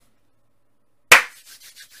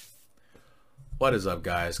What is up,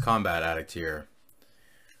 guys? Combat Addict here.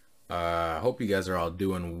 Hope you guys are all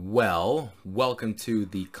doing well. Welcome to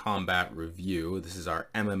the Combat Review. This is our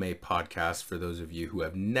MMA podcast for those of you who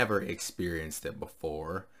have never experienced it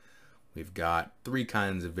before. We've got 3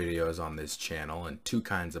 kinds of videos on this channel and 2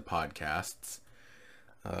 kinds of podcasts.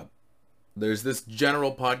 There's this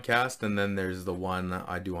general podcast, and then there's the one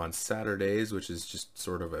I do on Saturdays, which is just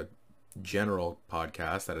sort of a general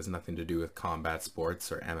podcast that has nothing to do with combat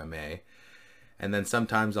sports or MMA. And then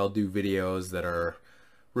sometimes I'll do videos that are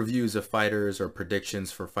reviews of fighters or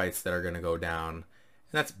predictions for fights that are going to go down.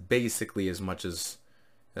 And that's basically as much as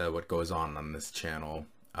what goes on this channel.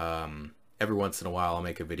 Every once in a while I'll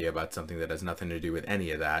make a video about something that has nothing to do with any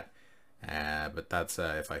of that. But that's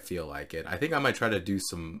if I feel like it. I think I might try to do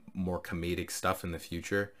some more comedic stuff in the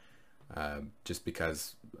future. Just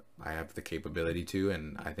because I have the capability to,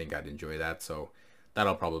 and I think I'd enjoy that. So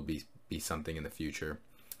that'll probably be something in the future.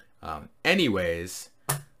 Anyways,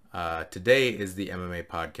 today is the MMA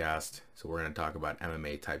podcast, so we're going to talk about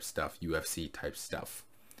MMA type stuff, UFC type stuff.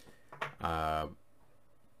 Khamzat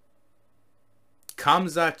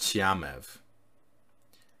Chimaev.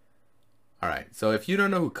 Alright, so if you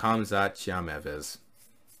don't know who Khamzat Chimaev is,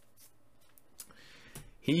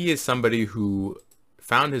 he is somebody who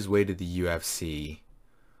found his way to the UFC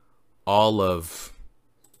all of,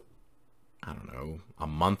 I don't know, a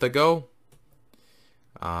month ago.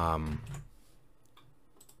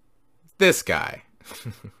 This guy.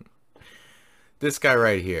 This guy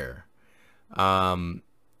right here.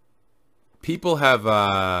 People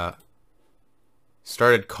have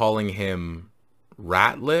started calling him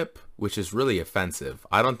rat lip, which is really offensive.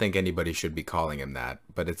 I don't think anybody should be calling him that,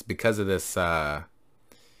 but it's because of this this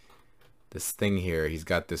thing here. He's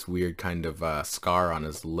got this weird kind of scar on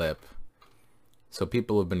his lip. So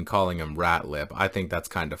people have been calling him rat lip. I think that's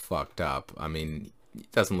kind of fucked up. I mean, it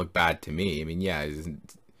doesn't look bad to me. I mean, yeah, it's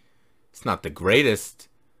not the greatest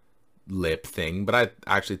lip thing, but I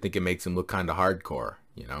actually think it makes him look kind of hardcore,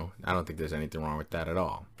 you know? I don't think there's anything wrong with that at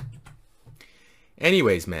all.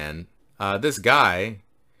 Anyways, man, this guy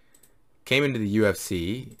came into the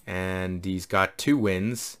UFC, and he's got 2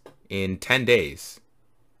 wins in 10 days.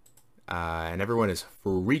 And everyone is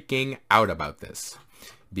freaking out about this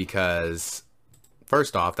because,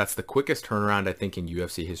 first off, that's the quickest turnaround, I think, in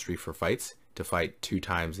UFC history for fights, to fight 2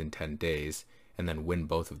 times in 10 days and then win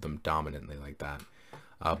both of them dominantly like that.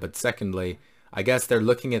 But secondly, I guess they're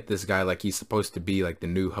looking at this guy like he's supposed to be like the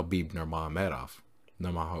new Khabib Nurmagomedov.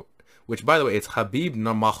 Which, by the way, it's Khabib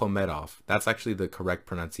Nurmagomedov. That's actually the correct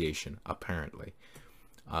pronunciation, apparently.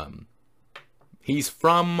 He's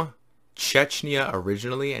from Chechnya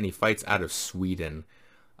originally, and he fights out of Sweden.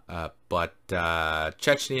 But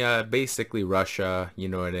Chechnya, basically Russia, you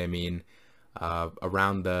know what I mean?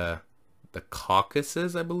 Around the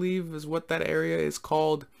Caucasus, I believe, is what that area is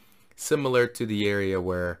called. Similar to the area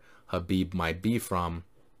where Khabib might be from.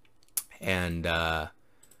 And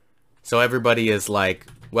so everybody is like,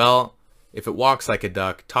 well, if it walks like a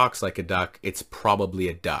duck, talks like a duck, it's probably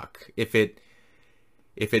a duck. If it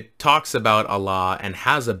talks about Allah and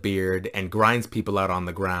has a beard and grinds people out on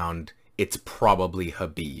the ground, it's probably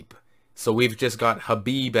Khabib. So we've just got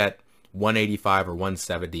Khabib at 185 or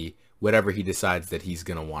 170, whatever he decides that he's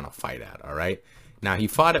going to want to fight at, all right? Now, he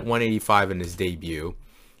fought at 185 in his debut,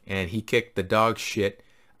 and he kicked the dog shit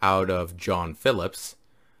out of John Phillips.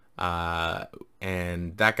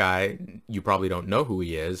 And that guy, you probably don't know who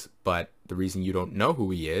he is, but the reason you don't know who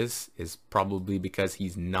he is probably because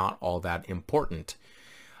he's not all that important.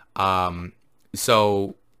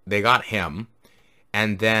 So they got him,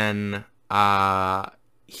 and then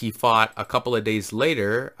he fought a couple of days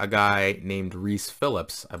later a guy named Reese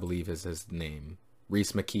Phillips, I believe is his name.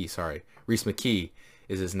 Reese McKee, sorry. Reese McKee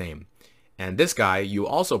is his name. And this guy you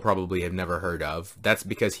also probably have never heard of. That's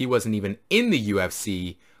because he wasn't even in the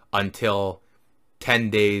UFC until 10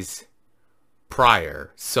 days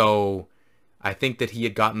prior. So I think that he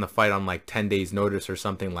had gotten the fight on like 10 days notice or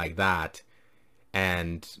something like that.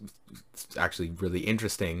 And it's actually really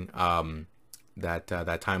interesting that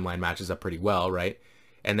that timeline matches up pretty well, right?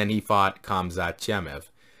 And then he fought Khamzat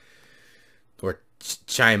Chimaev. Or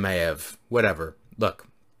Chimaev, whatever. Look,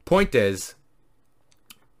 point is,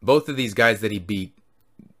 both of these guys that he beat,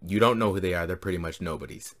 you don't know who they are. They're pretty much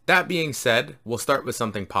nobodies. That being said, we'll start with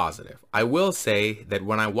something positive. I will say that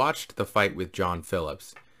when I watched the fight with John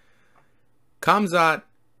Phillips, Khamzat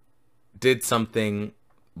did something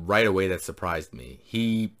right away that surprised me.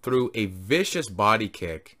 He threw a vicious body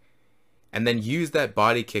kick and then used that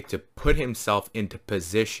body kick to put himself into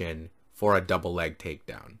position for a double leg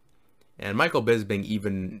takedown. And Michael Bisping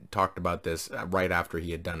even talked about this right after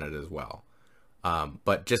he had done it as well.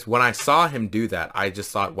 But just when I saw him do that, I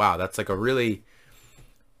just thought, wow, that's like a really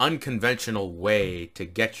unconventional way to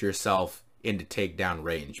get yourself into takedown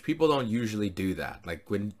range. People don't usually do that. Like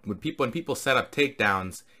when people set up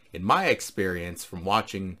takedowns, in my experience from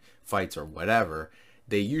watching fights or whatever,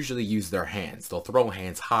 they usually use their hands. They'll throw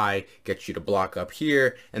hands high, get you to block up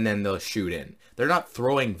here, and then they'll shoot in. They're not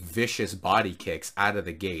throwing vicious body kicks out of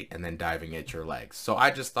the gate and then diving at your legs. So I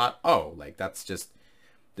just thought, oh, like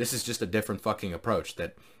this is just a different fucking approach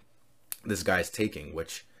that this guy's taking,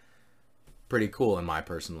 which pretty cool in my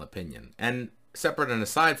personal opinion. And separate and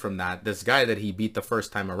aside from that, this guy that he beat the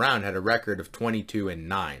first time around had a record of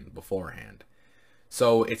 22-9 beforehand.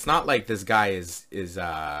 So it's not like this guy is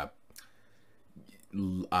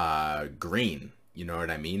green. You know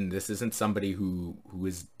what I mean? This isn't somebody who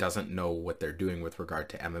doesn't know what they're doing with regard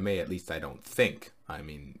to MMA. At least I don't think. I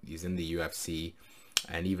mean, he's in the UFC,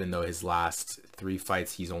 and even though his last 3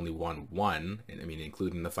 fights he's only won 1, I mean,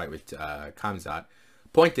 including the fight with Khamzat.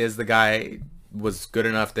 Point is, the guy was good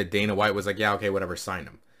enough that Dana White was like, yeah, okay, whatever, sign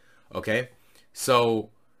him. Okay, so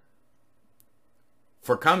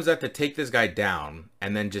for Khamzat to take this guy down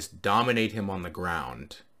and then just dominate him on the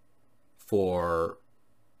ground for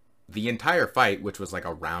the entire fight, which was like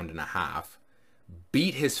a round and a half,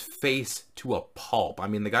 beat his face to a pulp. I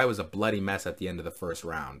mean, the guy was a bloody mess at the end of the first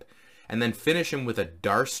round. And then finish him with a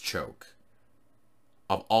Darce choke.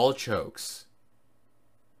 Of all chokes.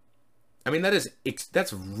 I mean,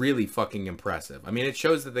 that's really fucking impressive. I mean, it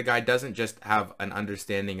shows that the guy doesn't just have an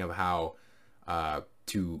understanding of how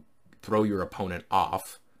to throw your opponent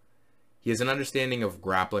off. He has an understanding of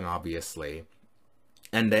grappling, obviously,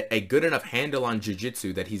 and a good enough handle on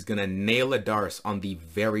jiu-jitsu that he's going to nail a Darce on the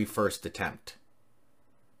very first attempt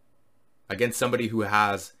against somebody who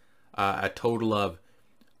has a total of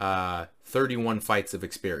 31 fights of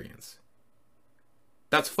experience.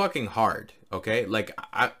 That's fucking hard, okay? Like,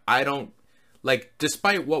 I don't, like,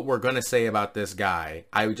 despite what we're going to say about this guy,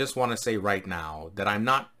 I just want to say right now that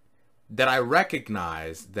I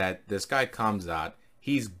recognize that this guy Khamzat,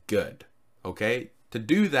 he's good, okay? To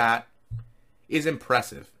do that is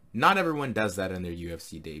impressive. Not everyone does that in their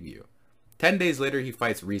UFC debut. 10 days later, he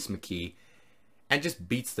fights Rhys McKee and just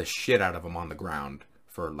beats the shit out of him on the ground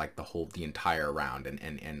for like the entire round.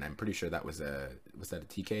 And I'm pretty sure that was that a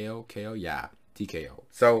TKO? KO? Yeah, TKO.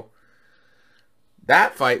 So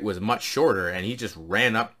that fight was much shorter, and he just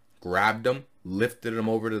ran up, grabbed him, lifted him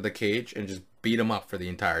over to the cage, and just beat him up for the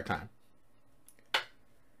entire time.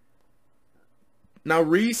 Now,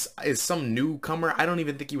 Rhys is some newcomer. I don't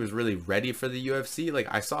even think he was really ready for the UFC. Like,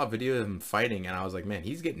 I saw a video of him fighting, and I was like, man,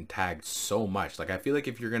 he's getting tagged so much. Like, I feel like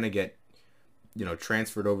if you're going to get, you know,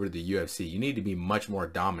 transferred over to the UFC, you need to be much more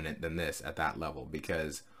dominant than this at that level,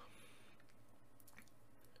 because,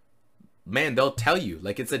 man, they'll tell you,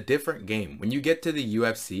 like, it's a different game. When you get to the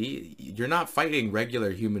UFC, you're not fighting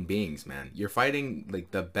regular human beings, man. You're fighting,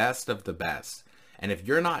 like, the best of the best. And if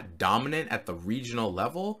you're not dominant at the regional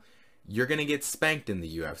level, you're going to get spanked in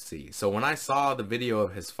the UFC. So when I saw the video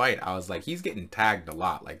of his fight, I was like, he's getting tagged a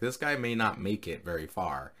lot. Like, this guy may not make it very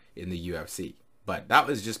far in the UFC. But that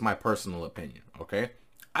was just my personal opinion, okay?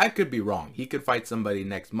 I could be wrong. He could fight somebody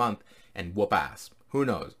next month and whoop ass. Who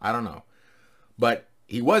knows? I don't know. But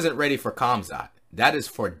he wasn't ready for Khamzat. That is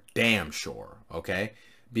for damn sure, okay?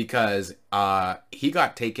 Because he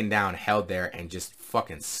got taken down, held there, and just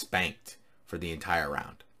fucking spanked for the entire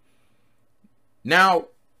round. Now,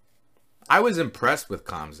 I was impressed with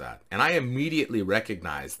Khamzat, and I immediately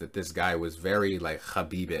recognized that this guy was very, like,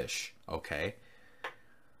 Khabib-ish, okay?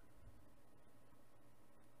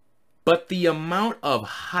 But the amount of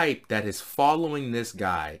hype that is following this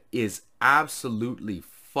guy is absolutely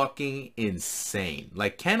fucking insane.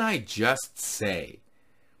 Like, can I just say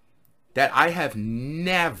that I have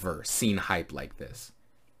never seen hype like this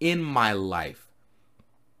in my life?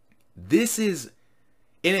 This is...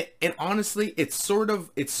 And honestly, it's sort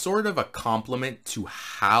of a compliment to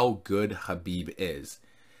how good Khabib is.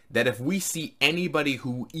 That if we see anybody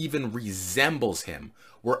who even resembles him,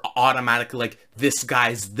 we're automatically like, this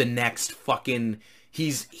guy's the next fucking,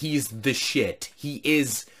 he's the shit. He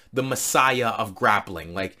is the messiah of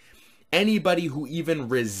grappling. Like, anybody who even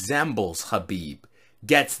resembles Khabib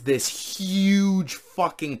gets this huge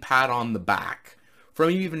fucking pat on the back. From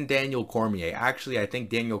even Daniel Cormier. Actually, I think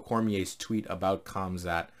Daniel Cormier's tweet about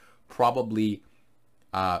Khamzat probably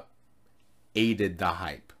aided the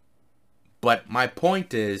hype. But my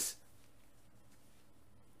point is,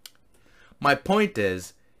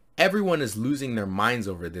 everyone is losing their minds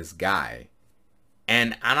over this guy.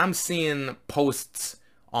 And I'm seeing posts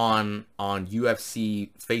on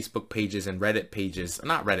UFC Facebook pages and Reddit pages.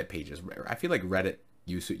 Not Reddit pages. I feel like Reddit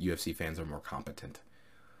UFC fans are more competent.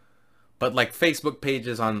 But like Facebook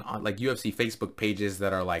pages on like UFC Facebook pages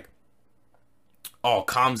that are like, oh,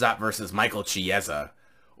 Khamzat versus Michael Chiesa,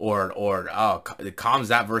 or oh,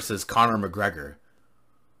 Khamzat versus Conor McGregor.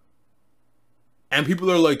 And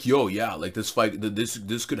people are like, yo, yeah, like this fight,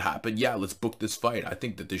 this could happen. Yeah, let's book this fight. I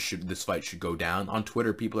think that this fight should go down. On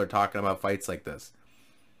Twitter, people are talking about fights like this.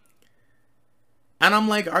 And I'm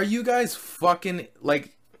like, are you guys fucking,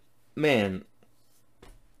 like, man,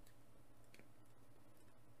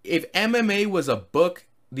 if MMA was a book,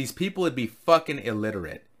 these people would be fucking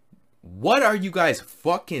illiterate. What are you guys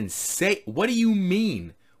fucking say? What do you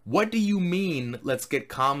mean? What do you mean, let's get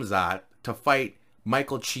Khamzat to fight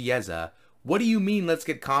Michael Chiesa? What do you mean, let's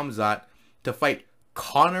get Khamzat to fight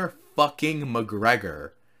Conor fucking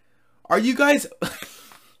McGregor? Are you guys...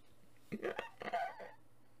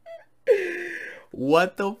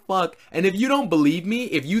 What the fuck? And if you don't believe me,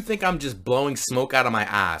 if you think I'm just blowing smoke out of my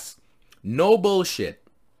ass, no bullshit.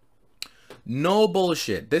 No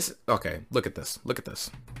bullshit. This... Okay, look at this. Look at this.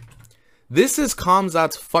 This is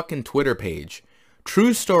Khamzat's fucking Twitter page.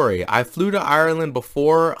 True story. I flew to Ireland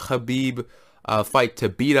before Khabib fight to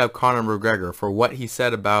beat up Conor McGregor for what he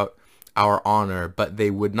said about our honor, but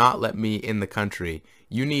they would not let me in the country.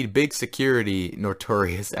 You need big security,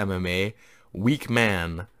 Notorious MMA. Weak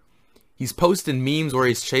man. He's posting memes where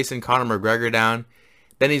he's chasing Conor McGregor down.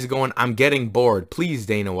 Then he's going, I'm getting bored. Please,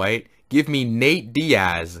 Dana White. Give me Nate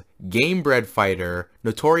Diaz, game-bred fighter,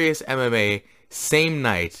 Notorious MMA, same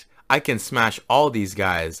night. I can smash all these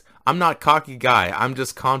guys. I'm not cocky guy. I'm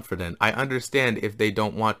just confident. I understand if they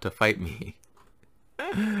don't want to fight me.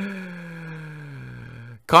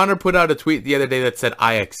 Conor put out a tweet the other day that said,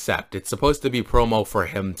 I accept. It's supposed to be promo for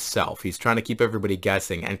himself. He's trying to keep everybody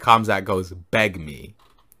guessing. And Khamzat goes, beg me.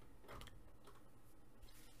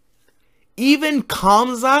 Even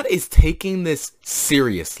Khamzat is taking this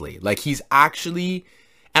seriously. Like, he's actually...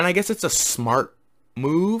 And I guess it's a smart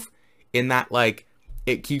move in that, like,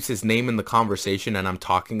 it keeps his name in the conversation and I'm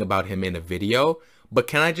talking about him in a video. But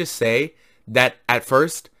can I just say that at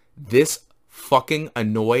first, this fucking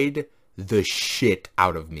annoyed the shit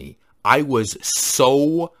out of me. I was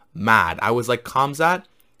so mad. I was like, Khamzat,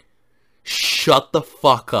 shut the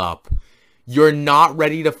fuck up. You're not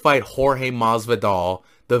ready to fight Jorge Masvidal,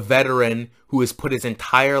 the veteran who has put his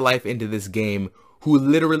entire life into this game, who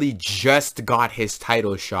literally just got his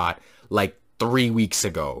title shot like 3 weeks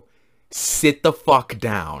ago. Sit the fuck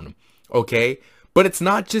down, okay? But it's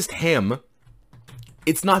not just him.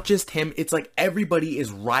 It's not just him. It's like everybody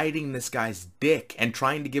is riding this guy's dick and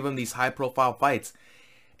trying to give him these high-profile fights.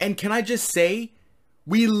 And can I just say,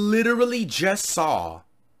 we literally just saw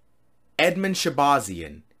Edmen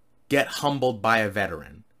Shahbazyan get humbled by a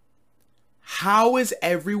veteran. How is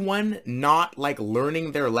everyone not, like,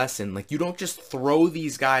 learning their lesson? Like, you don't just throw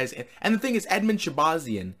these guys in. And the thing is, Edmen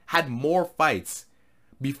Shahbazyan had more fights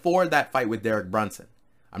before that fight with Derek Brunson.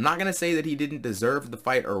 I'm not going to say that he didn't deserve the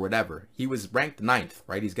fight or whatever. He was ranked 9th,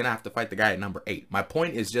 right? He's going to have to fight the guy at number 8. My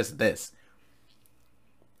point is just this.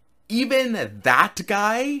 Even that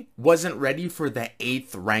guy wasn't ready for the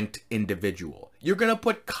 8th ranked individual. You're going to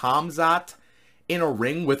put Khamzat in a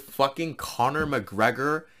ring with fucking Conor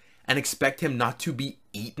McGregor and expect him not to be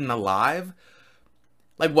eaten alive?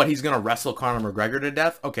 Like, what, he's going to wrestle Conor McGregor to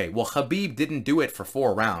death? Okay, well, Khabib didn't do it for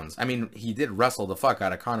 4 rounds. I mean, he did wrestle the fuck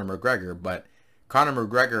out of Conor McGregor, but Conor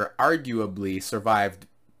McGregor arguably survived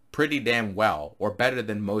pretty damn well, or better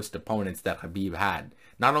than most opponents that Khabib had.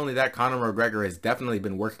 Not only that, Conor McGregor has definitely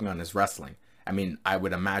been working on his wrestling. I mean, I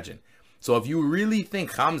would imagine. So if you really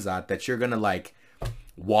think, Khamzat, that you're going to, like,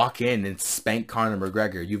 walk in and spank Conor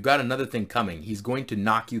McGregor, you've got another thing coming. He's going to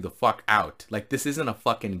knock you the fuck out. Like, this isn't a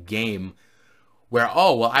fucking game where,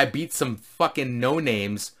 oh, well, I beat some fucking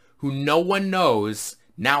no-names who no one knows.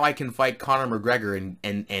 Now I can fight Conor McGregor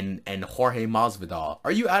and Jorge Masvidal.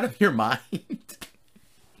 Are you out of your mind?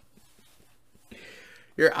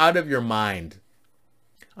 You're out of your mind.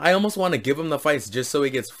 I almost want to give him the fights just so he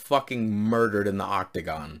gets fucking murdered in the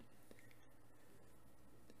octagon.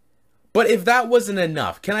 But if that wasn't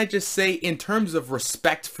enough, can I just say, in terms of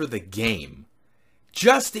respect for the game,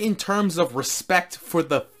 just in terms of respect for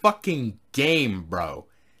the fucking game, bro,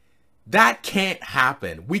 that can't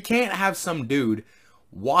happen. We can't have some dude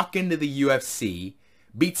walk into the UFC,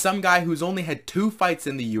 beat some guy who's only had 2 fights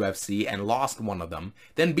in the UFC and lost one of them,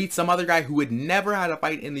 then beat some other guy who had never had a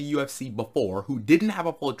fight in the UFC before, who didn't have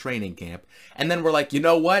a full training camp, and then we're like, you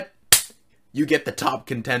know what? You get the top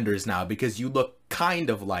contenders now because you look kind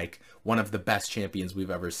of like one of the best champions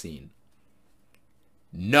we've ever seen.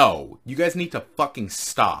 No, you guys need to fucking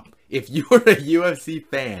stop. If you were a UFC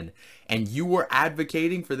fan and you were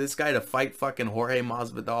advocating for this guy to fight fucking Jorge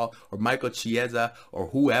Masvidal or Michael Chiesa or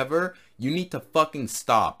whoever, you need to fucking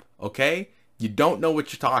stop, okay? You don't know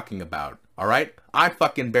what you're talking about, all right? I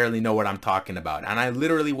fucking barely know what I'm talking about, and I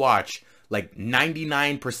literally watch like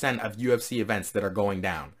 99% of UFC events that are going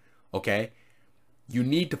down, okay? You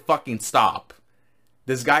need to fucking stop.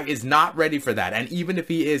 This guy is not ready for that, and even if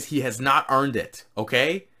he is, he has not earned it,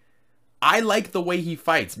 okay? I like the way he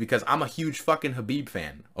fights because I'm a huge fucking Khabib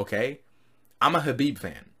fan, okay? I'm a Khabib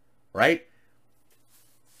fan, right?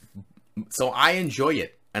 So I enjoy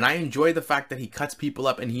it. And I enjoy the fact that he cuts people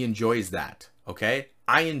up and he enjoys that, okay?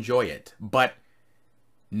 I enjoy it. But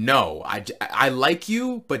no, I like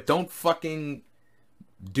you, but don't fucking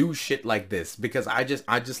do shit like this. Because I just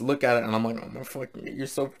look at it and I'm like, oh my fucking, you're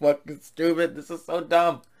so fucking stupid. This is so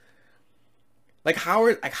dumb. Like how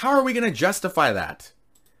are we gonna justify that?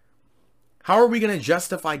 How are we gonna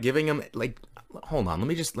justify giving him, like, hold on, let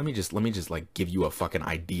me just like give you a fucking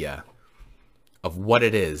idea of what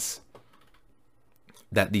it is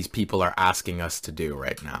that these people are asking us to do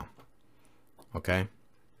right now. Okay?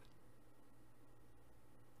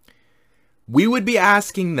 We would be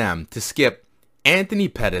asking them to skip Anthony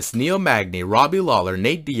Pettis, Neil Magny, Robbie Lawler,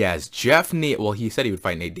 Nate Diaz, Jeff Neal, well, he said he would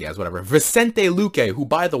fight Nate Diaz, whatever, Vicente Luque, who,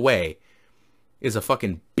 by the way, is a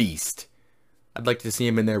fucking beast. I'd like to see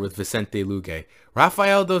him in there with Vicente Luque.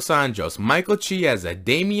 Rafael Dos Anjos, Michael Chiesa,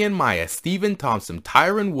 Damian Maia, Stephen Thompson,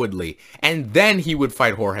 Tyron Woodley, and then he would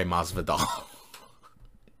fight Jorge Masvidal.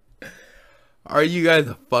 Are you guys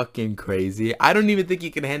fucking crazy? I don't even think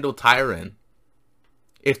he can handle Tyron.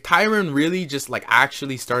 If Tyron really just like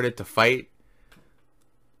actually started to fight,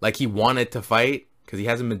 like he wanted to fight, because he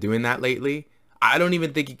hasn't been doing that lately, I don't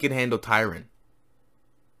even think he can handle Tyron.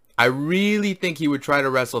 I really think he would try to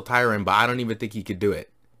wrestle Tyron, but I don't even think he could do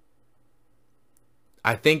it.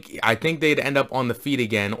 I think they'd end up on the feet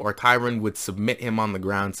again, or Tyron would submit him on the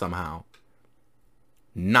ground somehow.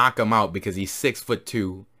 Knock him out because he's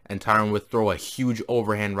 6'2", and Tyron would throw a huge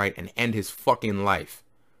overhand right and end his fucking life.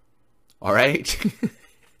 Alright?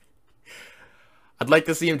 I'd like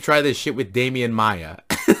to see him try this shit with Damian Maia.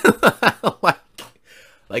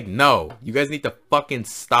 like, no. You guys need to fucking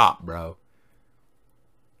stop, bro.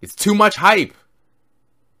 It's too much hype.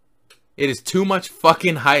 It is too much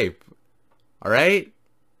fucking hype. Alright?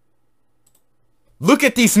 Look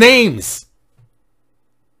at these names!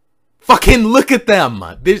 Fucking look at them!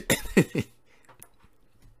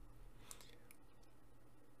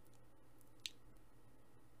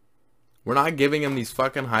 We're not giving him these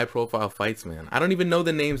fucking high profile fights, man. I don't even know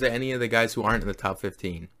the names of any of the guys who aren't in the top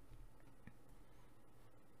 15.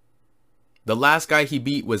 The last guy he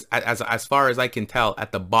beat was, as far as I can tell,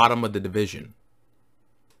 at the bottom of the division.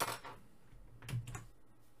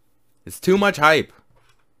 It's too much hype.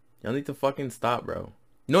 Y'all need to fucking stop, bro.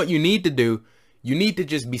 You know what you need to do? You need to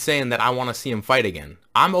just be saying that I want to see him fight again.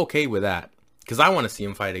 I'm okay with that. Because I want to see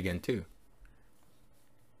him fight again, too.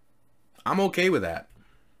 I'm okay with that.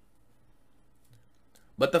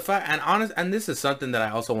 But the fact, and this is something that I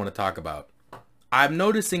also want to talk about. I'm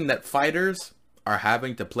noticing that fighters are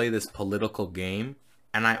having to play this political game,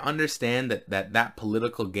 and I understand that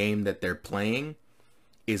political game that they're playing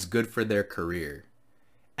is good for their career,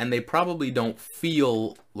 and they probably don't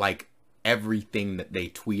feel like everything that they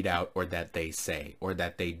tweet out or that they say or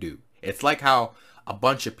that they do. It's like how a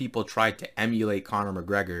bunch of people tried to emulate Conor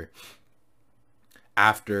McGregor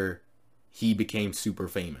after he became super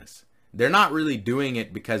famous. They're not really doing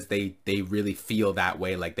it because they really feel that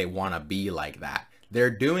way, like they want to be like that. They're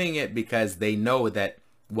doing it because they know that,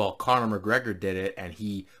 well, Conor McGregor did it and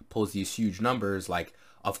he pulls these huge numbers, like,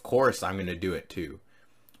 of course I'm going to do it too.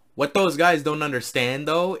 What those guys don't understand,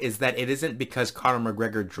 though, is that it isn't because Conor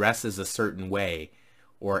McGregor dresses a certain way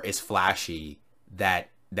or is flashy that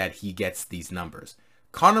he gets these numbers.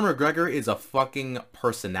 Conor McGregor is a fucking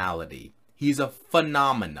personality. He's a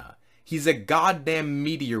phenomena. He's a goddamn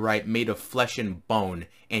meteorite made of flesh and bone,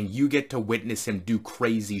 and you get to witness him do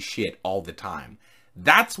crazy shit all the time.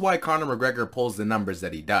 That's why Conor McGregor pulls the numbers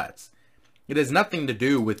that he does. It has nothing to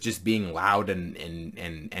do with just being loud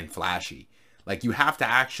and flashy. Like, you have to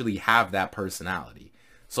actually have that personality.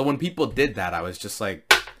 So when people did that, I was just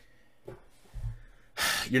like,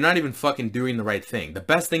 you're not even fucking doing the right thing. The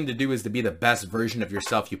best thing to do is to be the best version of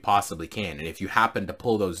yourself you possibly can. And if you happen to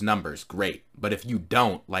pull those numbers, great. But if you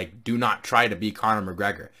don't, like, do not try to be Conor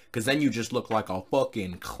McGregor. Because then you just look like a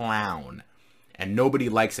fucking clown. And nobody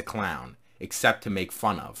likes a clown except to make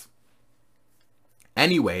fun of.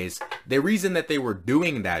 Anyways, the reason that they were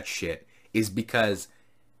doing that shit is because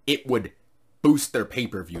it would boost their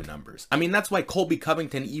pay-per-view numbers. I mean, that's why Colby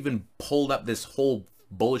Covington even pulled up this whole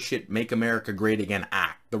bullshit Make America Great Again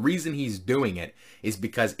act. The reason he's doing it is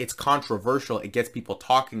because it's controversial. It gets people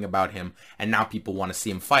talking about him, and now people want to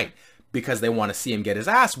see him fight because they want to see him get his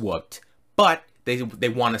ass whooped, but they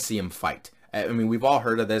want to see him fight. I mean, we've all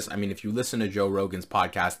heard of this. I mean, if you listen to Joe Rogan's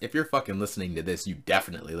podcast, if you're fucking listening to this, you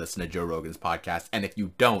definitely listen to Joe Rogan's podcast. And if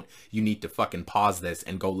you don't, you need to fucking pause this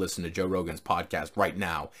and go listen to Joe Rogan's podcast right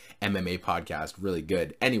now. MMA podcast, really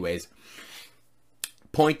good. Anyways,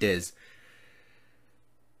 point is,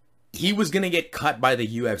 he was going to get cut by the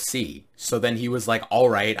UFC. So then he was like, all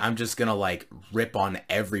right, I'm just going to like rip on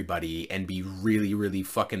everybody and be really, really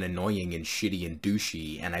fucking annoying and shitty and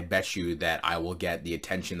douchey. And I bet you that I will get the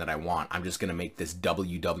attention that I want. I'm just going to make this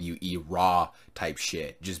WWE Raw type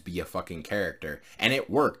shit. Just be a fucking character. And it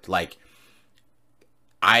worked. Like,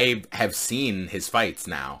 I have seen his fights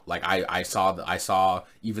now. Like I saw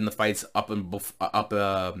even the fights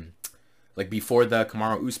like before the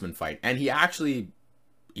Kamaru Usman fight. And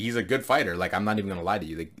he's a good fighter. Like, I'm not even gonna lie to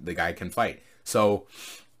you. The guy can fight. So,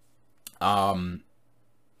 you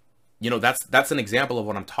know, that's an example of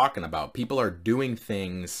what I'm talking about. People are doing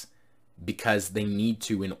things because they need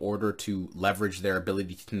to in order to leverage their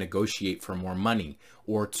ability to negotiate for more money,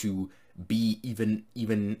 or to be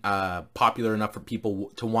even popular enough for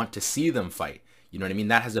people to want to see them fight. You know what I mean?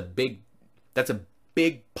 That's a big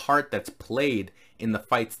part that's played in the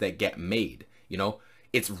fights that get made. You know,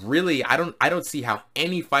 it's really, I don't see how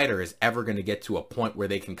any fighter is ever going to get to a point where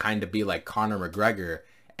they can kind of be like Conor McGregor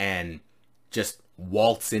and just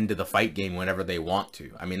waltz into the fight game whenever they want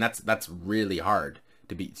to. I mean, that's really hard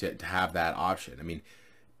to have that option. I mean,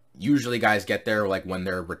 usually guys get there like when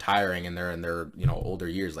they're retiring and they're in their, you know, older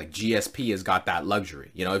years. Like GSP has got that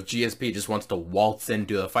luxury. You know, if GSP just wants to waltz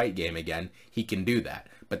into the fight game again, he can do that.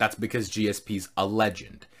 But that's because GSP's a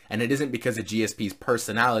legend. And it isn't because of GSP's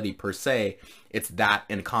personality per se. It's that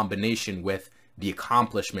in combination with the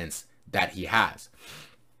accomplishments that he has.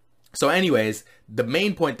 So anyways, the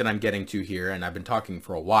main point that I'm getting to here, and I've been talking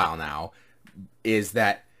for a while now, is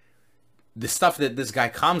that the stuff that this guy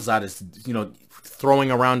Khamzat is, you know,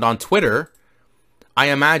 throwing around on Twitter, I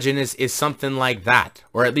imagine is something like that.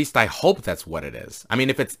 Or at least I hope that's what it is. I mean,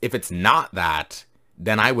 if it's not that,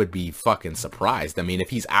 then I would be fucking surprised. I mean, if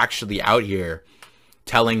he's actually out here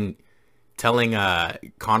telling Conor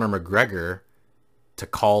McGregor to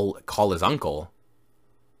call his uncle,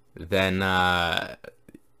 then I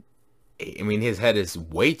mean, his head is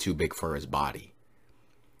way too big for his body.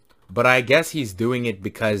 But I guess he's doing it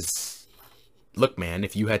because, look, man,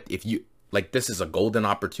 if you like, this is a golden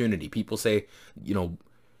opportunity. People say, you know,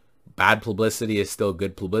 bad publicity is still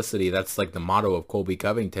good publicity. That's like the motto of Colby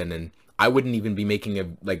Covington. And I wouldn't even be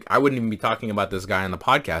I wouldn't even be talking about this guy on the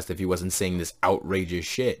podcast if he wasn't saying this outrageous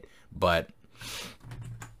shit. But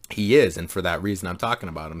he is, and for that reason I'm talking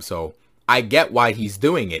about him. So I get why he's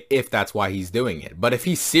doing it, if that's why he's doing it. But if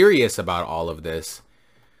he's serious about all of this,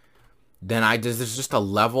 then there's just a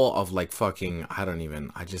level of like fucking,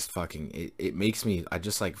 it makes me,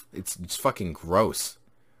 it's just fucking gross.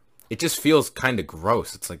 It just feels kind of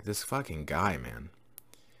gross. It's like, this fucking guy, man.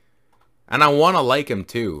 And I want to like him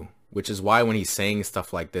too, which is why when he's saying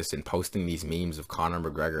stuff like this and posting these memes of Conor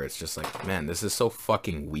McGregor, it's just like, man, this is so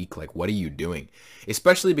fucking weak. Like, what are you doing?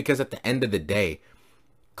 Especially because at the end of the day,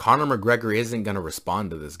 Conor McGregor isn't going to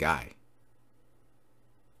respond to this guy.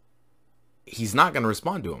 He's not going to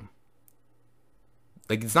respond to him.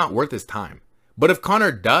 Like, it's not worth his time. But if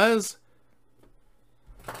Conor does,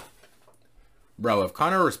 bro, if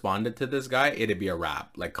Conor responded to this guy, it'd be a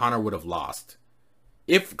wrap. Like, Conor would have lost.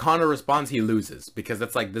 If Conor responds, he loses, because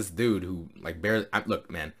that's like this dude who like barely,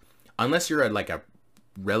 look, man, unless you're like a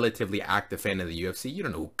relatively active fan of the UFC, you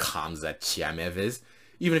don't know who Khamzat Chimaev is.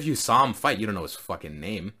 Even if you saw him fight, you don't know his fucking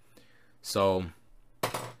name. So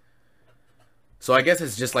I guess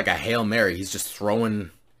it's just like a Hail Mary. He's just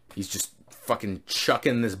fucking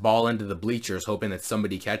chucking this ball into the bleachers, hoping that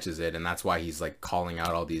somebody catches it, and that's why he's like calling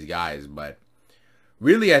out all these guys. But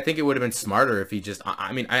really, I think it would have been smarter if he just,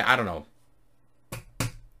 I mean, I don't know.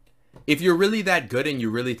 If you're really that good and you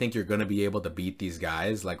really think you're going to be able to beat these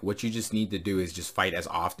guys, like, what you just need to do is just fight as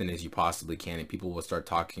often as you possibly can, and people will start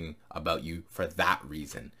talking about you for that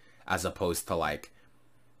reason, as opposed to like,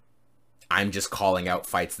 I'm just calling out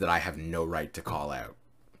fights that I have no right to call out.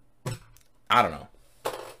 I don't know.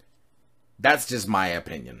 That's just my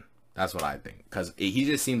opinion. That's what I think. Because he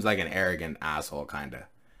just seems like an arrogant asshole, kind of,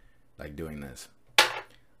 like, doing this.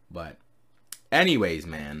 But anyways,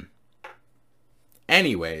 man.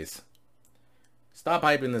 Anyways. Stop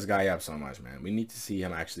hyping this guy up so much, man. We need to see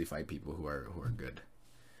him actually fight people who are good.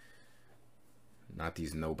 Not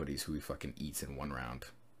these nobodies who he fucking eats in one round.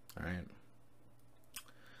 Alright?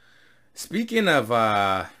 Speaking of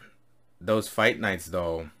those fight nights,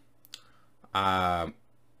 though, I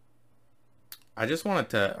just wanted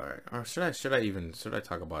to, or should I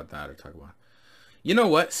talk about that or talk about? You know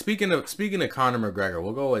what? Speaking of Conor McGregor,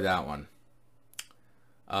 we'll go with that one.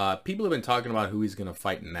 People have been talking about who he's gonna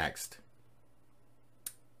fight next.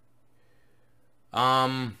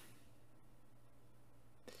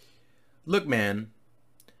 Look, man,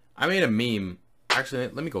 I made a meme. Actually,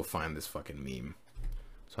 let me go find this fucking meme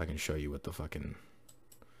so I can show you what the fucking.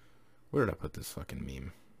 Where did I put this fucking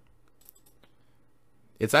meme?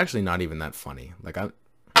 It's actually not even that funny. Like,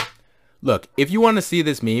 look, if you want to see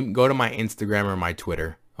this meme, go to my Instagram or my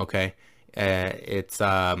Twitter. Okay, it's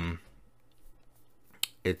The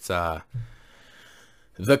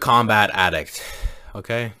Combat Addict.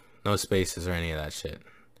 Okay, no spaces or any of that shit.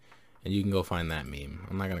 And you can go find that meme.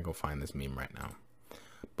 I'm not gonna go find this meme right now.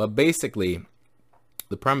 But basically,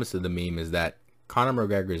 the premise of the meme is that Conor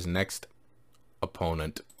McGregor's next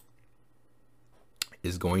opponent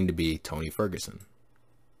is going to be Tony Ferguson.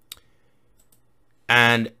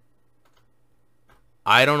 And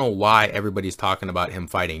I don't know why everybody's talking about him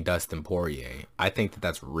fighting Dustin Poirier. I think that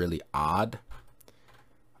that's really odd.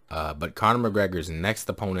 But Conor McGregor's next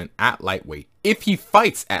opponent at lightweight, if he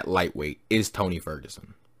fights at lightweight, is Tony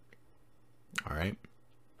Ferguson. All right.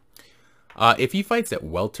 If he fights at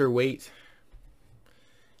welterweight,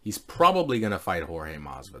 he's probably going to fight Jorge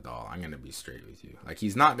Masvidal. I'm going to be straight with you. Like,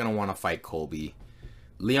 he's not going to want to fight Colby.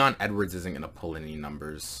 Leon Edwards isn't going to pull any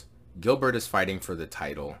numbers. Gilbert is fighting for the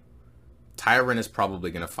title. Tyron is probably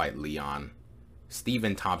going to fight Leon.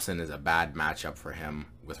 Stephen Thompson is a bad matchup for him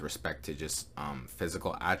with respect to just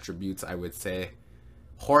physical attributes, I would say.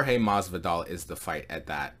 Jorge Masvidal is the fight at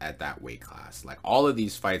that weight class. Like, all of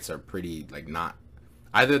these fights are pretty, like, not,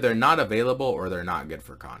 either they're not available or they're not good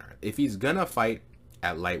for Conor. If he's going to fight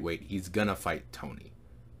at lightweight, he's going to fight Tony.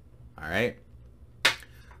 All right?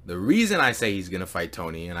 The reason I say he's going to fight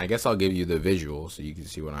Tony, and I guess I'll give you the visual so you can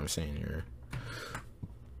see what I'm saying here.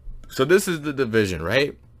 So this is the division,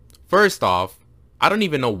 right? First off, I don't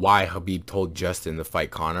even know why Khabib told Justin to fight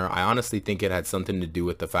Conor. I honestly think it had something to do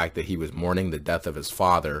with the fact that he was mourning the death of his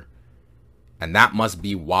father. And that must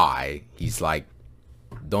be why he's like,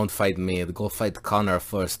 don't fight me. Go fight Conor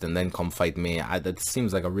first and then come fight me. That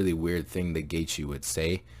seems like a really weird thing that Gaethje would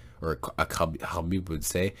say. Or Khabib would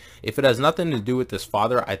say. If it has nothing to do with his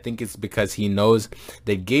father, I think it's because he knows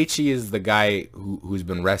that Gaethje is the guy who's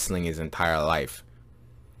been wrestling his entire life.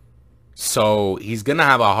 So he's going to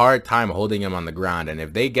have a hard time holding him on the ground. And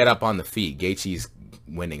if they get up on the feet, Gaethje's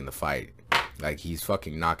winning the fight. Like, he's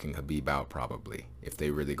fucking knocking Khabib out probably if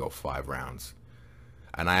they really go 5 rounds.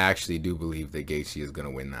 And I actually do believe that Gaethje is going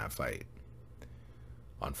to win that fight.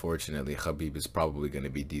 Unfortunately, Khabib is probably going to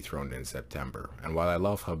be dethroned in September. And while I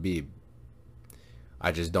love Khabib,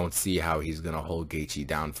 I just don't see how he's going to hold Gaethje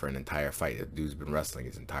down for an entire fight. The dude's been wrestling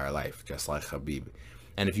his entire life, just like Khabib.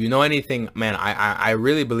 And if you know anything, man, I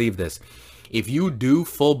really believe this. If you do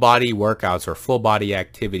full body workouts or full body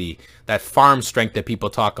activity, that farm strength that people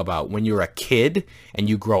talk about when you're a kid and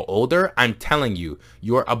you grow older, I'm telling you,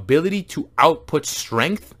 your ability to output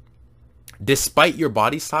strength despite your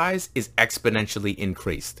body size is exponentially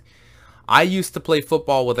increased. I used to play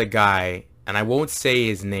football with a guy, and I won't say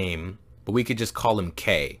his name, but we could just call him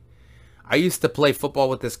K. I used to play football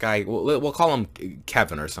with this guy. We'll call him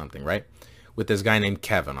Kevin or something, right? With this guy named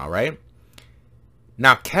Kevin, all right?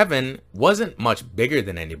 Now, Kevin wasn't much bigger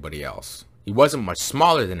than anybody else. He wasn't much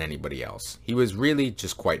smaller than anybody else. He was really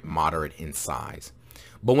just quite moderate in size.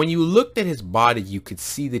 But when you looked at his body, you could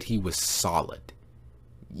see that he was solid.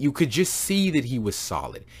 You could just see that he was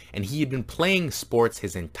solid. And he had been playing sports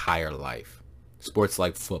his entire life. Sports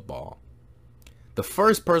like football. The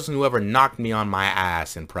first person who ever knocked me on my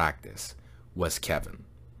ass in practice was Kevin.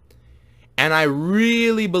 And I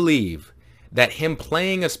really believe that him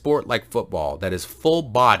playing a sport like football that is full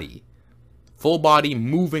body,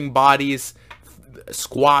 moving bodies,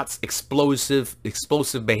 squats, explosive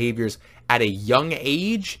behaviors at a young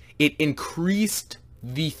age, it increased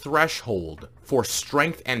the threshold for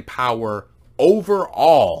strength and power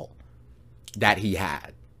overall that he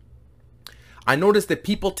had. I noticed that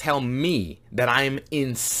people tell me that I am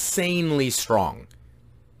insanely strong.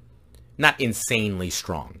 Not insanely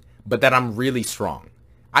strong, but that I'm really strong.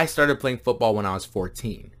 I started playing football when I was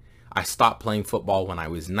 14. I stopped playing football when I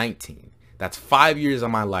was 19. That's 5 years of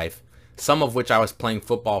my life, some of which I was playing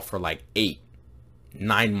football for like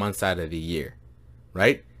 9 months out of the year,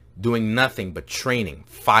 right? Doing nothing but training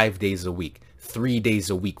 5 days a week, 3 days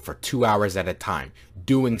a week for 2 hours at a time,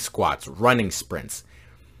 doing squats, running sprints.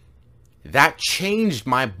 That changed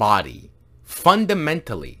my body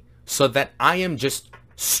fundamentally so that I am just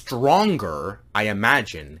stronger, I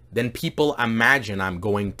imagine, than people imagine I'm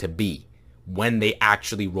going to be when they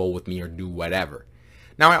actually roll with me or do whatever.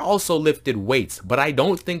 Now, I also lifted weights, but I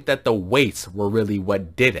don't think that the weights were really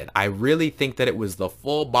what did it. I really think that it was the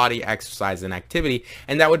full body exercise and activity,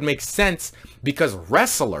 and that would make sense because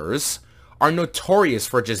wrestlers are notorious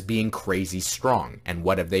for just being crazy strong. And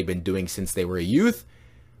what have they been doing since they were a youth?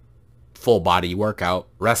 Full body workout,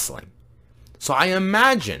 wrestling. So I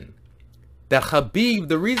imagine that Khabib,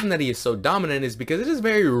 the reason that he is so dominant is because it is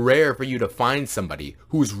very rare for you to find somebody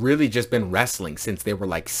who's really just been wrestling since they were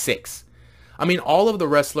like 6. I mean, all of the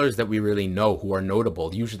wrestlers that we really know who are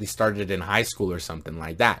notable usually started in high school or something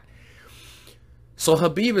like that. So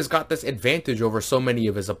Khabib has got this advantage over so many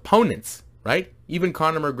of his opponents, right? Even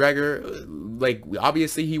Conor McGregor, like,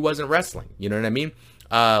 obviously he wasn't wrestling. You know what I mean?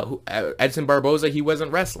 Edson Barboza, he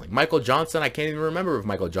wasn't wrestling. Michael Johnson, I can't even remember if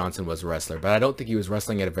Michael Johnson was a wrestler, but I don't think he was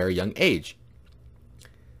wrestling at a very young age.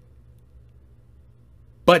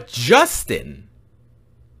 But Justin,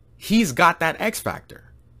 he's got that X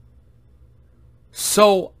factor.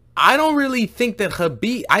 So I don't really think that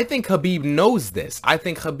I think Khabib knows this. I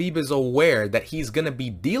think Khabib is aware that he's going to be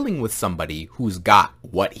dealing with somebody who's got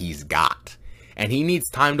what he's got. And he needs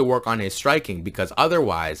time to work on his striking because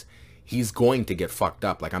otherwise he's going to get fucked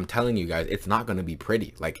up. Like, I'm telling you guys, it's not going to be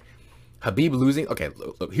pretty. Like, Khabib losing. Okay,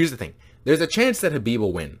 look, here's the thing. There's a chance that Khabib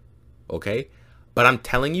will win. Okay? But I'm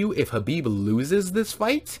telling you, if Khabib loses this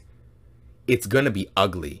fight, it's going to be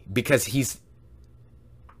ugly because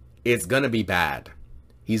it's going to be bad.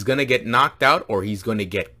 He's going to get knocked out or he's going to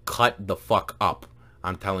get cut the fuck up.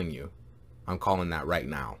 I'm telling you. I'm calling that right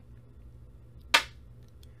now.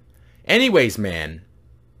 Anyways, man,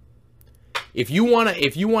 if you want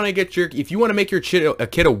to make your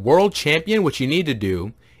kid a world champion, what you need to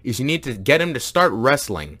do is you need to get him to start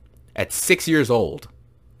wrestling at 6 years old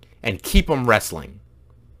and keep him wrestling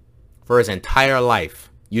for his entire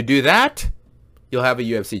life. You do that, you'll have a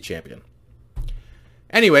UFC champion.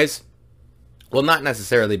 Anyways, well, not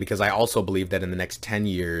necessarily, because I also believe that in the next 10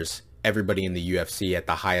 years, everybody in the UFC at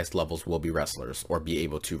the highest levels will be wrestlers or be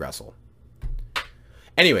able to wrestle.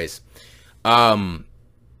 Anyways, the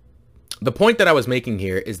point that I was making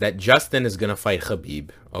here is that Justin is going to fight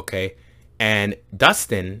Khabib, okay? And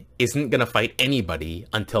Dustin isn't going to fight anybody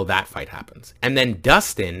until that fight happens. And then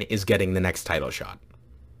Dustin is getting the next title shot.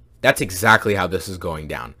 That's exactly how this is going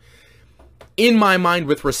down. In my mind,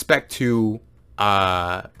 with respect to,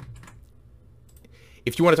 if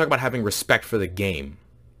you want to talk about having respect for the game,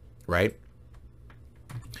 right?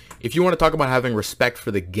 If you want to talk about having respect for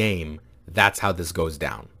the game, that's how this goes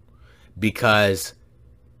down. Because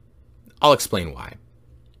I'll explain why.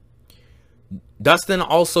 Dustin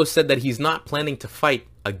also said that he's not planning to fight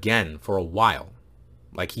again for a while.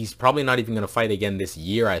 Like, he's probably not even going to fight again this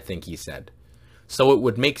year, I think he said. So it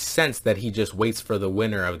would make sense that he just waits for the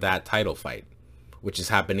winner of that title fight, which is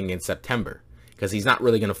happening in September. Because he's not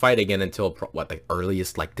really going to fight again until, what, the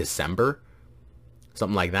earliest, like December?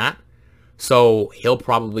 Something like that. So he'll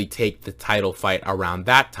probably take the title fight around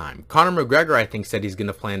that time. Conor McGregor, I think, said he's going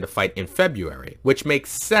to plan to fight in February, which makes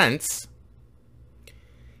sense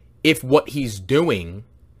if what he's doing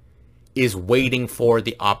is waiting for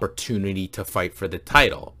the opportunity to fight for the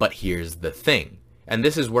title. But here's the thing, and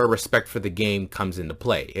this is where respect for the game comes into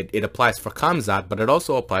play. It applies for Khamzat, but it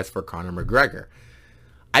also applies for Conor McGregor.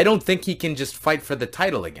 I don't think he can just fight for the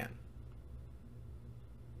title again.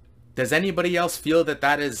 Does anybody else feel that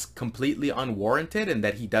that is completely unwarranted and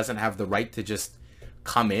that he doesn't have the right to just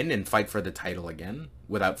come in and fight for the title again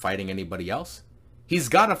without fighting anybody else? He's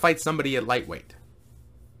got to fight somebody at lightweight.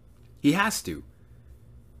 He has to.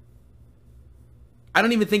 I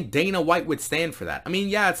don't even think Dana White would stand for that. I mean,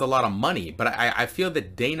 yeah, it's a lot of money, but I feel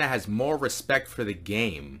that Dana has more respect for the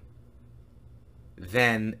game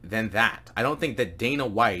than that. I don't think that Dana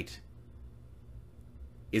White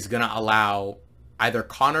is going to allow either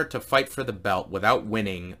Conor to fight for the belt without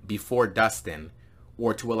winning before Dustin,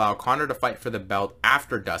 or to allow Conor to fight for the belt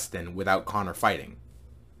after Dustin without Conor fighting.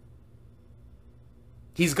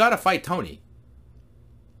 He's got to fight Tony.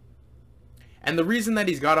 And the reason that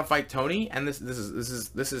he's got to fight Tony, and this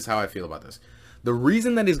is how I feel about this. The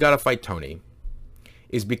reason that he's got to fight Tony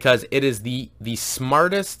is because it is the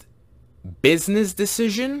smartest business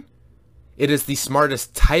decision. It is the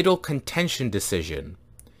smartest title contention decision.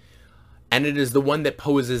 And it is the one that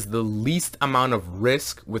poses the least amount of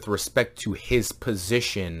risk with respect to his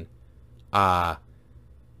position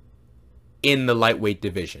in the lightweight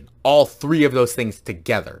division. All three of those things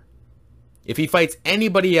together. If he fights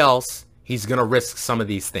anybody else, he's going to risk some of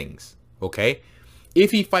these things, okay?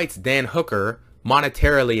 If he fights Dan Hooker,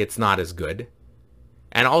 monetarily it's not as good.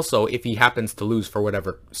 And also, if he happens to lose for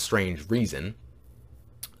whatever strange reason,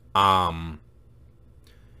 then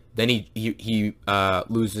he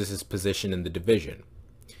loses his position in the division.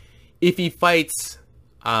 If he fights,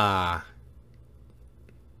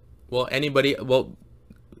 anybody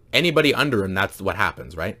under him, that's what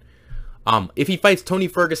happens, right? If he fights Tony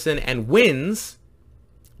Ferguson and wins,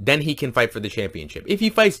 then he can fight for the championship. If he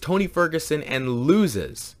fights Tony Ferguson and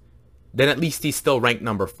loses, then at least he's still ranked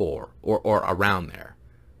number 4 or around there,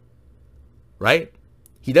 right?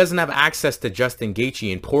 He doesn't have access to Justin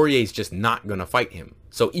Gaethje, and Poirier's just not going to fight him.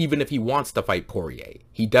 So even if he wants to fight Poirier,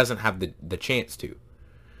 he doesn't have the chance to.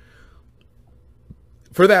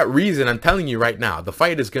 For that reason, I'm telling you right now, the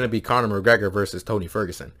fight is going to be Conor McGregor versus Tony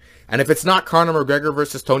Ferguson. And if it's not Conor McGregor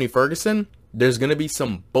versus Tony Ferguson, there's going to be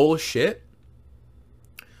some bullshit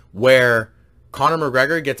where Conor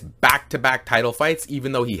McGregor gets back-to-back title fights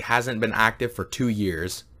even though he hasn't been active for 2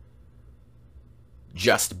 years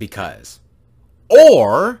just because.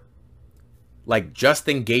 Or like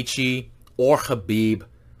Justin Gaethje or Khabib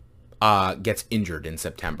gets injured in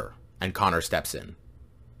September and Conor steps in.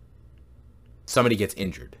 Somebody gets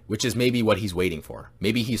injured, which is maybe what he's waiting for.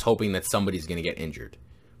 Maybe he's hoping that somebody's going to get injured.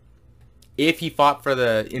 If he fought for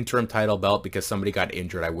the interim title belt because somebody got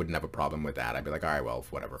injured, I wouldn't have a problem with that. I'd be like, all right, well,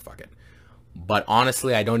 whatever, fuck it. But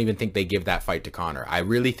honestly, I don't even think they give that fight to Conor. I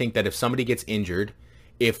really think that if somebody gets injured,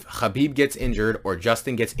 if Khabib gets injured or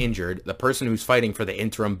Justin gets injured, the person who's fighting for the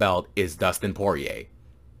interim belt is Dustin Poirier.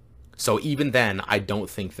 So even then, I don't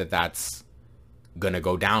think that that's going to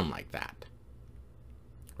go down like that.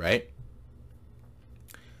 Right?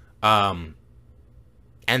 And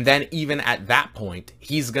then even at that point,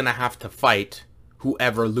 he's going to have to fight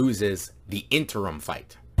whoever loses the interim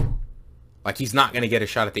fight. Like, he's not going to get a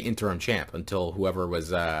shot at the interim champ until whoever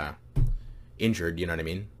was injured, you know what I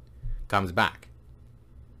mean, comes back.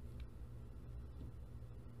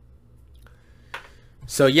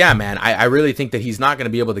 So, yeah, man, I really think that he's not going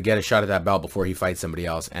to be able to get a shot at that belt before he fights somebody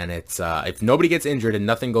else. And it's if nobody gets injured and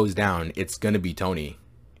nothing goes down, it's going to be Tony.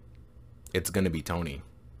 It's going to be Tony.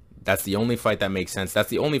 That's the only fight that makes sense. That's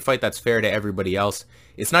the only fight that's fair to everybody else.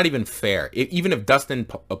 It's not even fair. Even if Dustin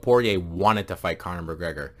Poirier wanted to fight Conor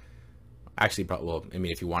McGregor, actually, well, I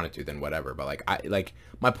mean, if he wanted to, then whatever. But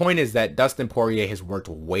my point is that Dustin Poirier has worked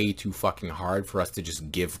way too fucking hard for us to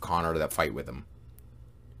just give Conor that fight with him.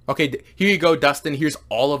 Okay, here you go, Dustin. Here's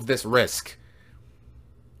all of this risk.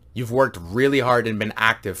 You've worked really hard and been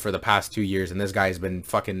active for the past 2 years, and this guy's been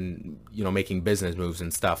fucking, making business moves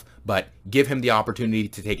and stuff. But give him the opportunity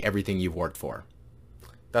to take everything you've worked for.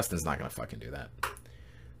 Dustin's not gonna fucking do that.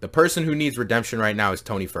 The person who needs redemption right now is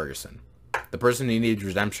Tony Ferguson. The person who needs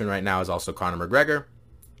redemption right now is also Conor McGregor.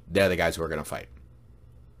 They're the guys who are gonna fight.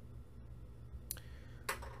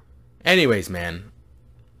 Anyways, man.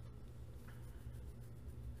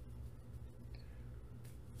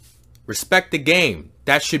 Respect the game.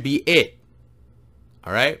 That should be it.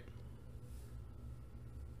 All right.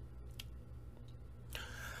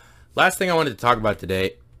 Last thing I wanted to talk about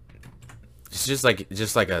today is just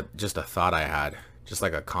a thought I had, just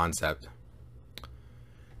like a concept.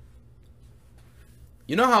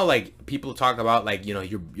 You know how like people talk about like,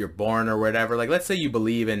 you're born or whatever. Like, let's say you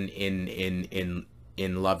believe in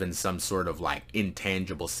love in some sort of like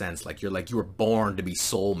intangible sense. Like you were born to be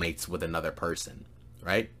soulmates with another person,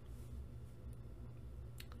 right?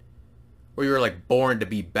 Or you were like born to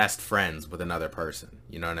be best friends with another person.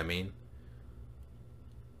 You know what I mean?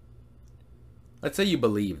 Let's say you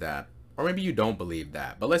believe that. Or maybe you don't believe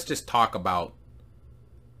that. But let's just talk about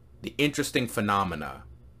the interesting phenomena.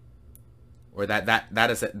 Or that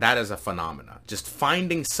is a phenomena. Just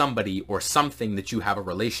finding somebody or something that you have a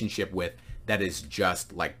relationship with that is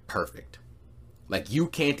just like perfect. Like you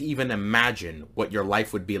can't even imagine what your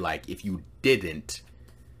life would be like if you didn't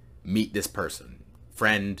meet this person.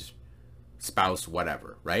 Friend, spouse,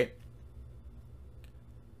 whatever, right?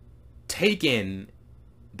 Take in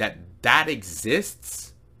that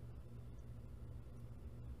exists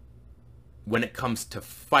when it comes to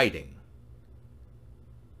fighting.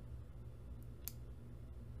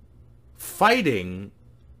 Fighting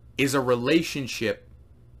is a relationship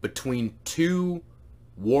between two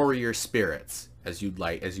warrior spirits, as you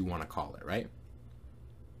want to call it, right?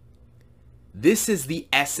 This is the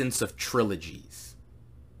essence of trilogies.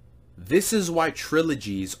 This is why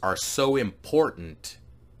trilogies are so important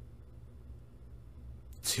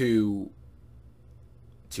to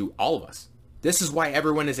all of us. This is why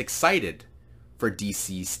everyone is excited for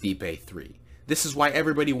DC's Stipe 3. This is why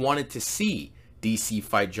everybody wanted to see DC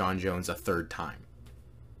fight Jon Jones a third time.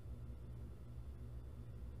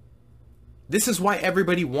 This is why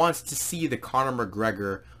everybody wants to see the Conor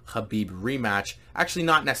McGregor-Khabib rematch. Actually,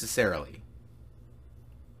 not necessarily.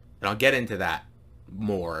 And I'll get into that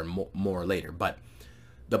more later. But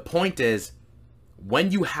the point is,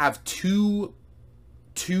 when you have two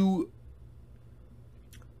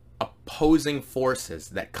opposing forces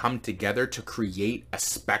that come together to create a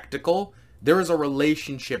spectacle, there is a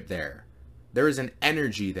relationship there. There is an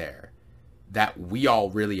energy there that we all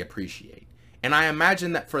really appreciate. And I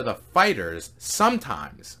imagine that for the fighters,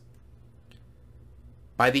 sometimes,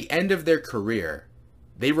 by the end of their career,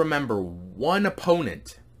 they remember one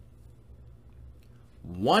opponent,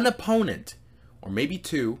 or maybe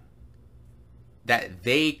two, that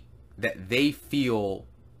they feel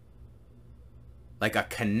like a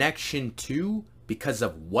connection to because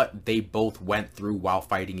of what they both went through while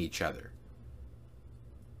fighting each other.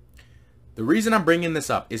 The reason I'm bringing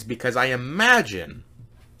this up is because I imagine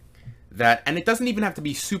that, and it doesn't even have to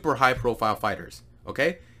be super high profile fighters,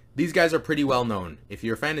 okay? These guys are pretty well known. If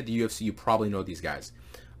you're a fan of the UFC, you probably know these guys.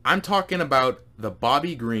 I'm talking about the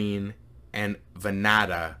Bobby Green and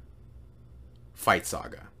Vannata fight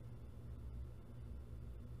saga.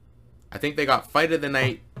 I think they got fight of the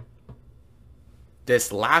night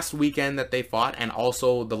this last weekend that they fought, and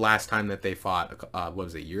also the last time that they fought, what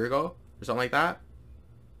was it, a year ago or something like that?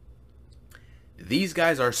 These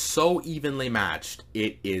guys are so evenly matched.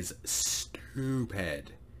 It is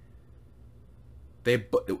stupid.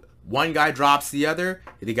 One guy drops the other.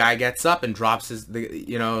 The guy gets up and drops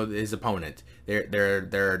his opponent.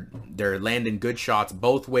 They're landing good shots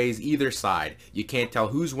both ways, either side. You can't tell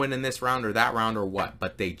who's winning this round or that round or what,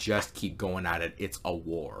 but they just keep going at it. It's a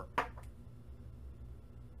war.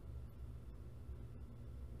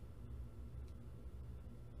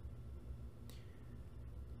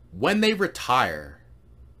 When they retire,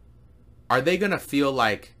 are they going to feel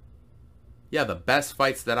like, yeah, the best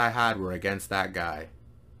fights that I had were against that guy?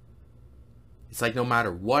 It's like no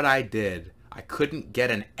matter what I did, I couldn't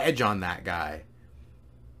get an edge on that guy.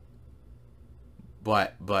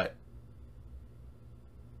 But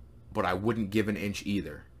I wouldn't give an inch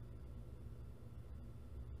either.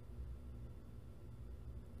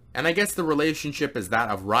 And I guess the relationship is that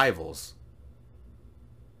of rivals.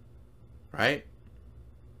 Right?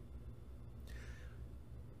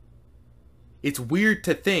 It's weird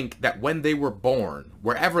to think that when they were born,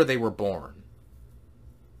 wherever they were born,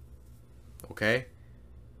 okay,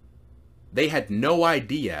 they had no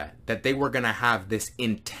idea that they were going to have this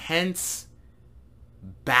intense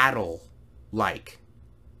battle-like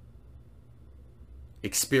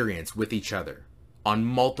experience with each other on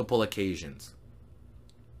multiple occasions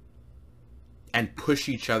and push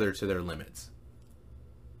each other to their limits.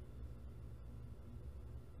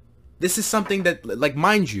 This is something that, like,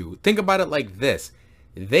 mind you, think about it like this.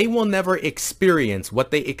 They will never experience what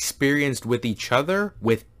they experienced with each other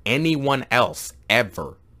with anyone else,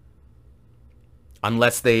 ever.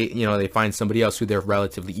 Unless they find somebody else who they're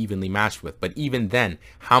relatively evenly matched with. But even then,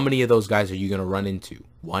 how many of those guys are you going to run into?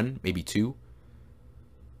 One? Maybe two?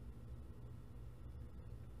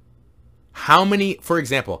 How many, for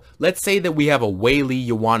example, let's say that we have a Weili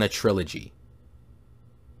Joanna trilogy.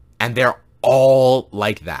 And they're all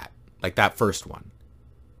like that. Like that first one.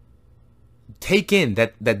 Take in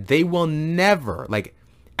that they will never, like,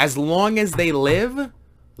 as long as they live,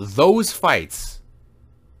 those fights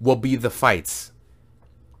will be the fights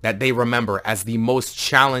that they remember as the most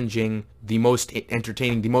challenging, the most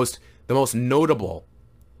entertaining, the most notable,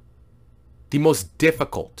 the most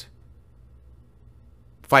difficult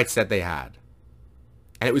fights that they had.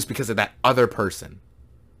 And it was because of that other person.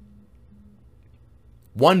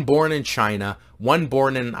 One born in China, one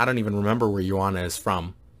born in, I don't even remember where Joanna is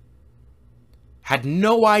from, had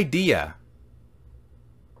no idea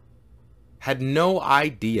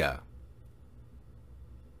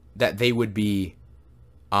that they would be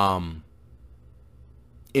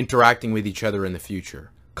interacting with each other in the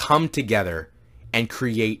future, come together and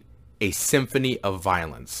create a symphony of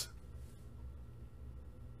violence.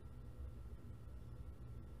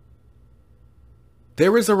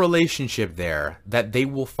 There is a relationship there that they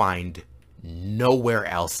will find nowhere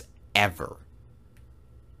else ever.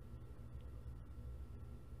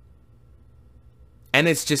 And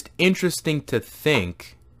it's just interesting to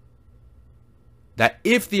think that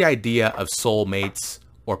if the idea of soulmates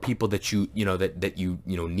or people that you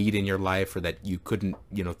need in your life, or that you couldn't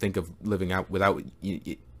think of living out without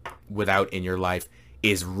in your life,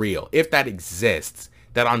 is real, if that exists,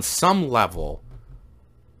 that on some level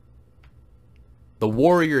the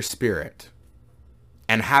warrior spirit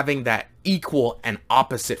and having that equal and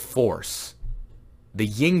opposite force, the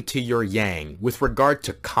yin to your yang with regard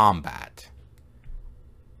to combat,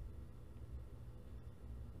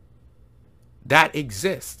 that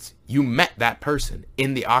exists. You met that person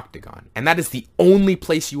in the octagon, and that is the only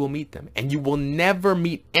place you will meet them, and you will never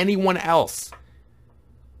meet anyone else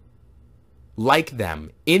like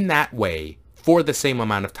them in that way for the same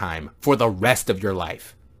amount of time for the rest of your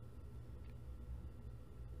life.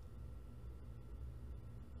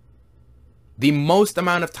 The most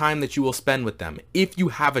amount of time that you will spend with them, if you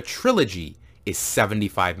have a trilogy, is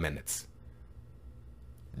 75 minutes.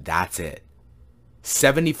 That's it.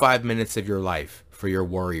 75 minutes of your life for your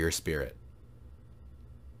warrior spirit.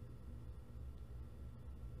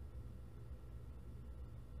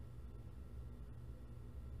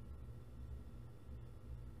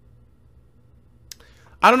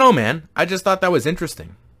 I don't know, man. I just thought that was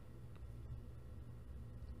interesting.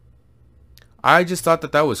 I just thought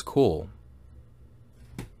that was cool.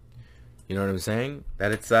 You know what I'm saying?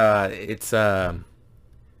 That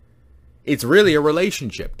it's really a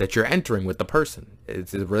relationship that you're entering with the person.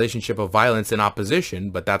 It's a relationship of violence and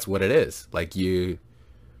opposition, but that's what it is. Like you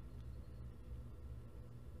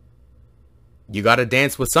got to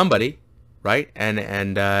dance with somebody, right?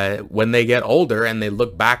 And when they get older and they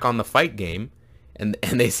look back on the fight game and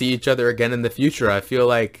they see each other again in the future, I feel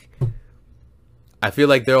like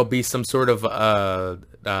there'll be some sort of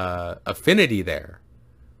affinity there.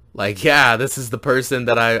 Like, yeah, this is the person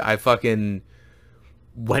that I fucking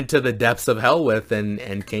went to the depths of hell with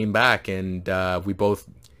and came back, and we both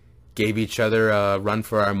gave each other a run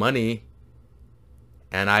for our money,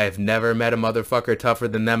 and I have never met a motherfucker tougher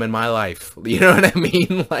than them in my life. You know what I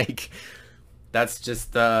mean? Like, that's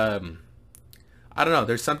just, I don't know.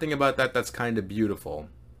 There's something about that that's kind of beautiful.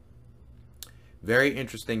 Very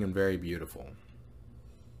interesting and very beautiful.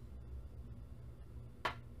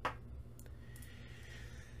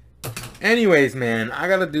 Anyways, man, I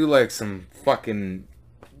gotta do like some fucking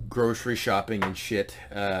grocery shopping and shit.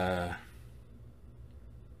 I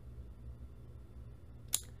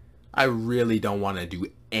really don't want to do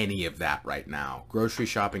any of that right now. Grocery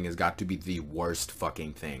shopping has got to be the worst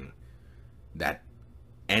fucking thing that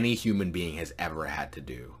any human being has ever had to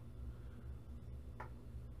do.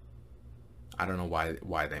 I don't know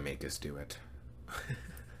why they make us do it.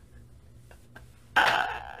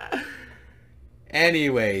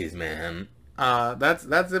 Anyways, man, that's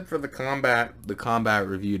it for the combat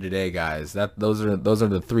review today, guys. Those are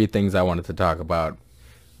the three things I wanted to talk about.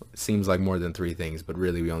 Seems like more than three things, but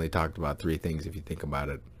really we only talked about three things if you think about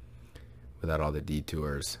it, without all the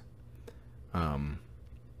detours.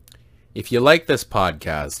 If you like this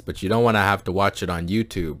podcast, but you don't want to have to watch it on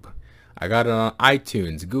YouTube, I got it on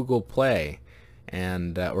iTunes, Google Play,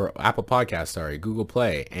 and or Apple Podcasts, sorry, Google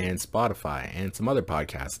Play, and Spotify, and some other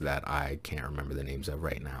podcasts that I can't remember the names of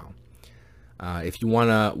right now. If you want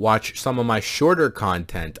to watch some of my shorter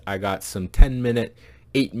content, I got some 10-minute,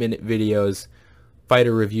 8-minute videos,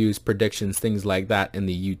 fighter reviews, predictions, things like that in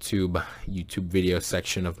the YouTube video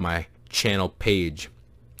section of my channel page.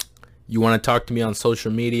 You want to talk to me on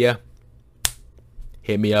social media?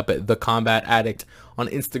 Hit me up at The Combat Addict on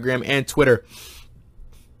Instagram and Twitter.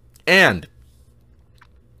 And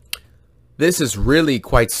this is really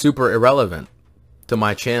quite super irrelevant to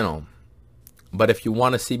my channel, but if you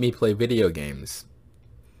want to see me play video games,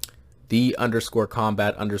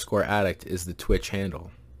 the_combat_addict is the Twitch handle.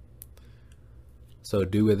 So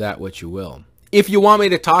do with that what you will. If you want me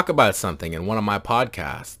to talk about something in one of my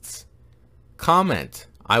podcasts, comment.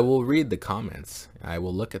 I will read the comments. I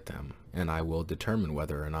will look at them, and I will determine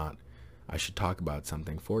whether or not I should talk about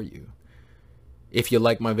something for you. If you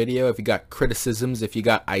like my video, if you got criticisms, if you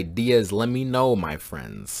got ideas, let me know, my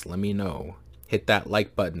friends. Let me know. Hit that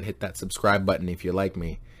like button. Hit that subscribe button if you like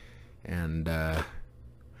me. And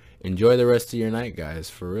enjoy the rest of your night, guys,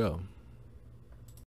 for real.